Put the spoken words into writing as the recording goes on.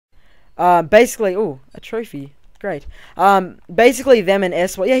Basically, oh, a trophy. Great. Basically them and air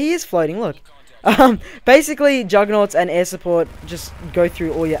support. Yeah, he is floating, look. Basically Juggernauts and air support just go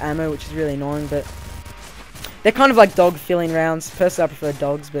through all your ammo, which is really annoying, but they're kind of like dog filling rounds. Personally, I prefer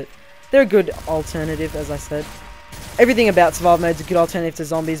dogs, but they're a good alternative, as I said. Everything about survival mode is a good alternative to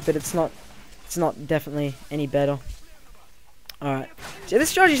zombies, but it's not definitely any better. Alright. So this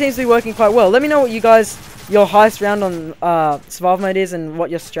strategy seems to be working quite well. Let me know what your highest round on survival mode is and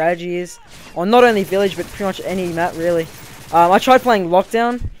what your strategy is. On not only village, but pretty much any map, really. I tried playing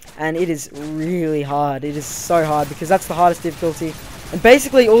Lockdown, and it is really hard. It is so hard, because that's the hardest difficulty. And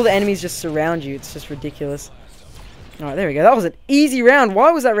basically, all the enemies just surround you. It's just ridiculous. Alright, there we go. That was an easy round. Why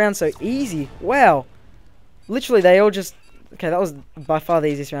was that round so easy? Wow. Literally, they all just... Okay, that was by far the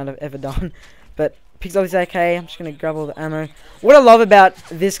easiest round I've ever done. But... Pixel is okay. I'm just going to grab all the ammo. What I love about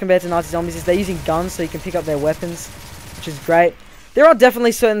this compared to Nazi Zombies is they're using guns so you can pick up their weapons, which is great. There are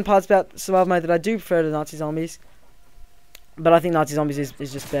definitely certain parts about survival mode that I do prefer to Nazi Zombies. But I think Nazi Zombies is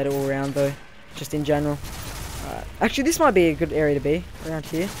just better all around though, just in general. Actually, this might be a good area to be, around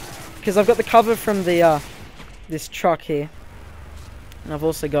here. Because I've got the cover from the this truck here. And I've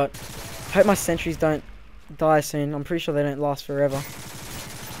also got... I hope my sentries don't die soon. I'm pretty sure they don't last forever.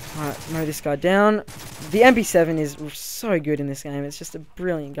 Alright, mow this guy down. The MP7 is so good in this game. It's just a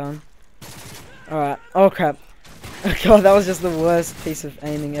brilliant gun. Alright. Oh, crap. Oh, God, that was just the worst piece of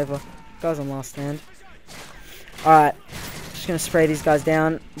aiming ever. Guys on last stand. Alright. Just going to spray these guys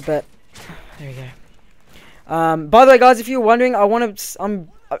down. But, there we go. By the way, guys, if you're wondering,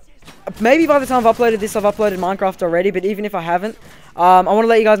 maybe by the time I've uploaded this, I've uploaded Minecraft already. But even if I haven't, I want to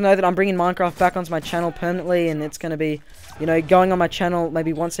let you guys know that I'm bringing Minecraft back onto my channel permanently. And it's going to be... You know, going on my channel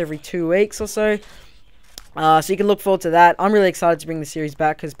maybe once every 2 weeks or so. So you can look forward to that. I'm really excited to bring the series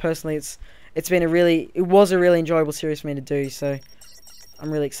back because personally it was a really enjoyable series for me to do. So I'm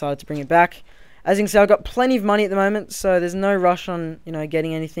really excited to bring it back. As you can see, I've got plenty of money at the moment, so there's no rush on, you know,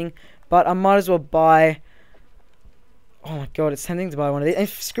 getting anything. But I might as well buy... Oh my god, it's tempting to buy one of these. And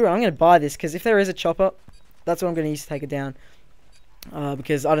screw it, I'm going to buy this because if there is a chopper, that's what I'm going to use to take it down.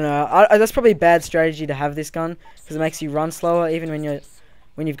 Because I don't know, that's probably a bad strategy to have this gun because it makes you run slower even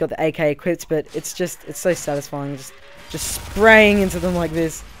when you've got the AK equipped. But it's so satisfying just spraying into them like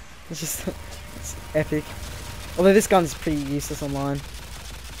this. It's epic. Although this gun's pretty useless online.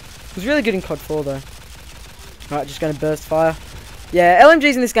 It was really good in COD 4 though. Alright, just gonna burst fire. Yeah,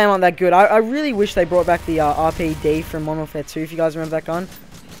 LMGs in this game aren't that good. I really wish they brought back the RPD from Modern Warfare 2. If you guys remember that gun,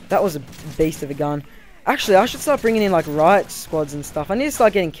 that was a beast of a gun. Actually, I should start bringing in, like, riot squads and stuff. I need to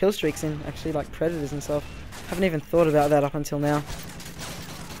start getting kill streaks in, actually, like, predators and stuff. Haven't even thought about that up until now.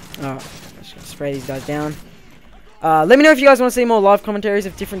 Alright, I'm just gonna spray these guys down. Let me know if you guys want to see more live commentaries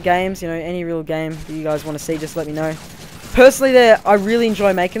of different games. You know, any real game that you guys want to see, just let me know. Personally, I really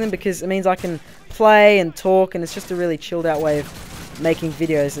enjoy making them because it means I can play and talk, and it's just a really chilled out way of making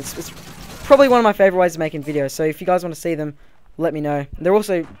videos. It's probably one of my favorite ways of making videos. So if you guys want to see them, let me know. They're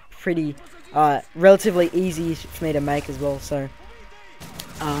also pretty... relatively easy for me to make as well, so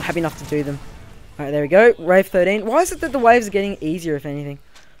happy enough to do them. Alright, there we go. Wave 13. Why is it that the waves are getting easier, if anything?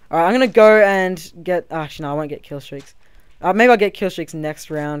 Alright, I'm going to go and get... Actually, no, I won't get kill streaks. Maybe I'll get kill streaks next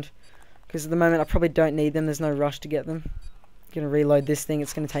round, because at the moment I probably don't need them. There's no rush to get them. I'm going to reload this thing.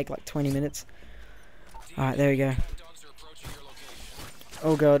 It's going to take like 20 minutes. Alright, there we go.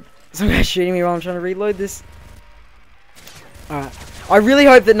 Oh god. Some guy's shooting me while I'm trying to reload this. Alright. I really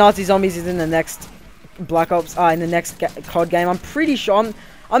hope that Nazi Zombies is in the next Black Ops, in the next COD game. I'm pretty sure,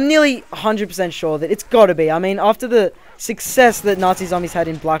 I'm nearly 100% sure that it's got to be. I mean, after the success that Nazi Zombies had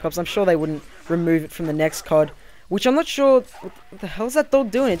in Black Ops, I'm sure they wouldn't remove it from the next COD. Which I'm not sure, what the hell is that dog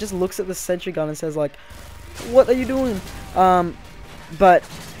doing? It just looks at the sentry gun and says like, what are you doing? But,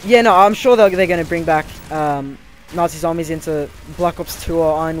 yeah, no, I'm sure they're going to bring back Nazi Zombies into Black Ops 2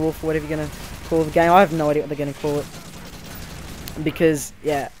 or Iron Wolf or whatever you're going to call the game. I have no idea what they're going to call it. Because,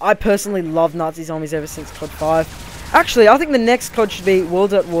 yeah, I personally love Nazi Zombies ever since COD 5. Actually, I think the next COD should be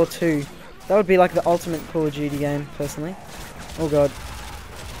World at War 2. That would be like the ultimate Call of Duty game, personally. Oh god.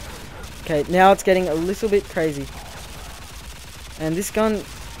 Okay, now it's getting a little bit crazy. And this gun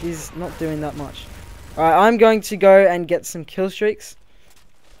is not doing that much. Alright, I'm going to go and get some kill streaks.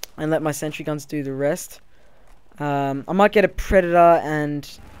 And let my sentry guns do the rest. I might get a Predator and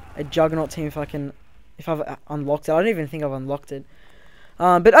a Juggernaut team if I've unlocked it. I don't even think I've unlocked it.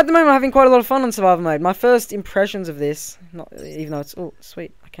 But at the moment I'm having quite a lot of fun on survival mode. My first impressions of this, even though it's... Oh,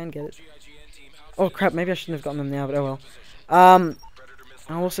 sweet. I can get it. Oh, crap. Maybe I shouldn't have gotten them now, but oh well.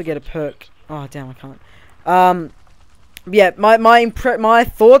 I'll also get a perk. Oh, damn, I can't. Yeah, my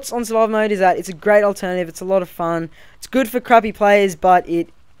thoughts on survival mode is that it's a great alternative. It's a lot of fun. It's good for crappy players, but it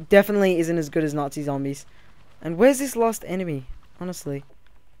definitely isn't as good as Nazi zombies. And where's this last enemy? Honestly,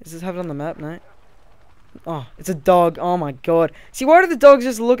 does this have it on the map? No. Oh, it's a dog. Oh my god. See, why do the dogs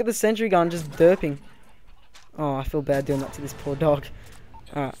just look at the sentry gun just derping? Oh, I feel bad doing that to this poor dog.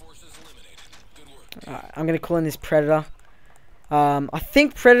 Alright. Alright, I'm gonna call in this predator. I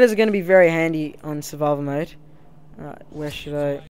think predators are gonna be very handy on survival mode. Alright, where should I?